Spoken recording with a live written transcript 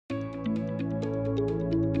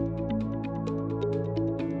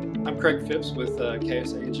Craig Phipps with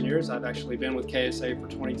KSA Engineers. I've actually been with KSA for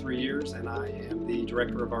 23 years and I am the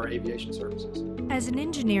Director of our Aviation Services. As an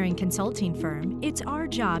engineering consulting firm, it's our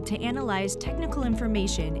job to analyze technical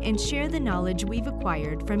information and share the knowledge we've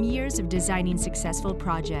acquired from years of designing successful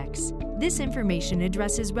projects. This information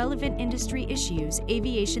addresses relevant industry issues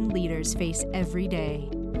aviation leaders face every day.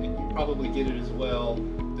 You probably get it as well,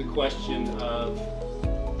 the question of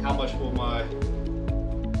how much will my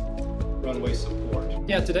runway support?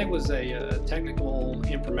 Yeah, today was a technical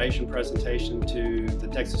information presentation to the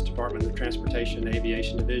Texas Department of Transportation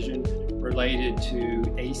Aviation Division related to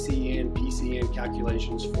ACN, PCN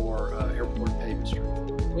calculations for airport pavement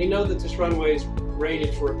strength. We know that this runway is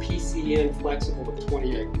rated for a PCN flexible of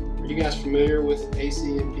 28. Are you guys familiar with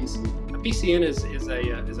ACN, PCN? A PCN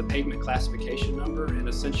is a pavement classification number, and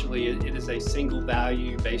essentially it is a single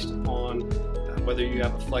value based upon whether you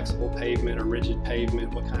have a flexible pavement or rigid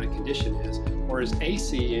pavement, what kind of condition is. Whereas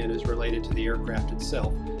ACN is related to the aircraft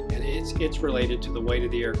itself, and it's related to the weight of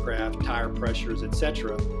the aircraft, tire pressures,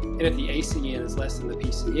 etc. And if the ACN is less than the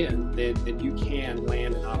PCN, then you can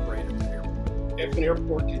land and operate at the airport. If an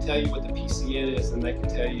airport can tell you what the PCN is, then they can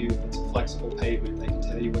tell you if it's a flexible pavement, they can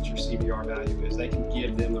tell you what your CBR value is, they can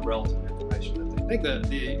give them the relative information that they think.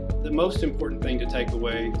 The most important thing to take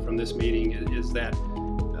away from this meeting is that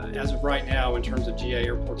as of right now, in terms of GA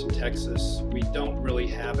airports in Texas, we don't really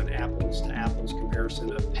have an apples-to-apples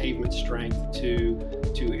comparison of pavement strength to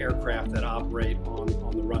aircraft that operate on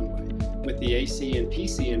the runway. With the AC and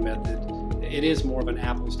PCN method, it is more of an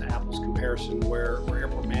apples-to-apples comparison where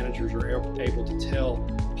airport managers are able to tell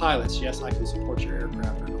pilots, yes, I can support your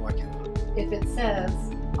aircraft, or no, I cannot. If it says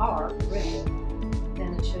R, rigid,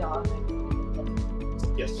 then it should automatically.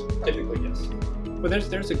 Yes, typically yes. But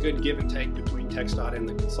there's a good give and take between TxDOT and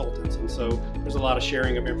the consultants, and so there's a lot of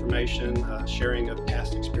sharing of information, sharing of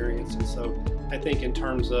past experience, and so I think in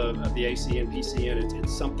terms of the AC and PCN,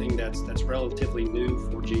 it's something that's relatively new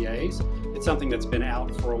for GAs. It's something that's been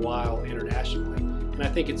out for a while internationally, and I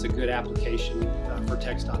think it's a good application for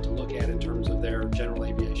TxDOT to look at in terms of their general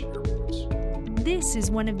aviation airports. This is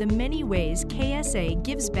one of the many ways KSA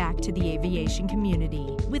gives back to the aviation community.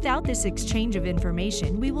 Without this exchange of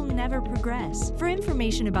information, we will never progress. For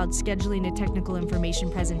information about scheduling a technical information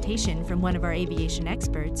presentation from one of our aviation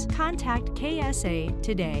experts, contact KSA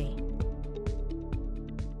today.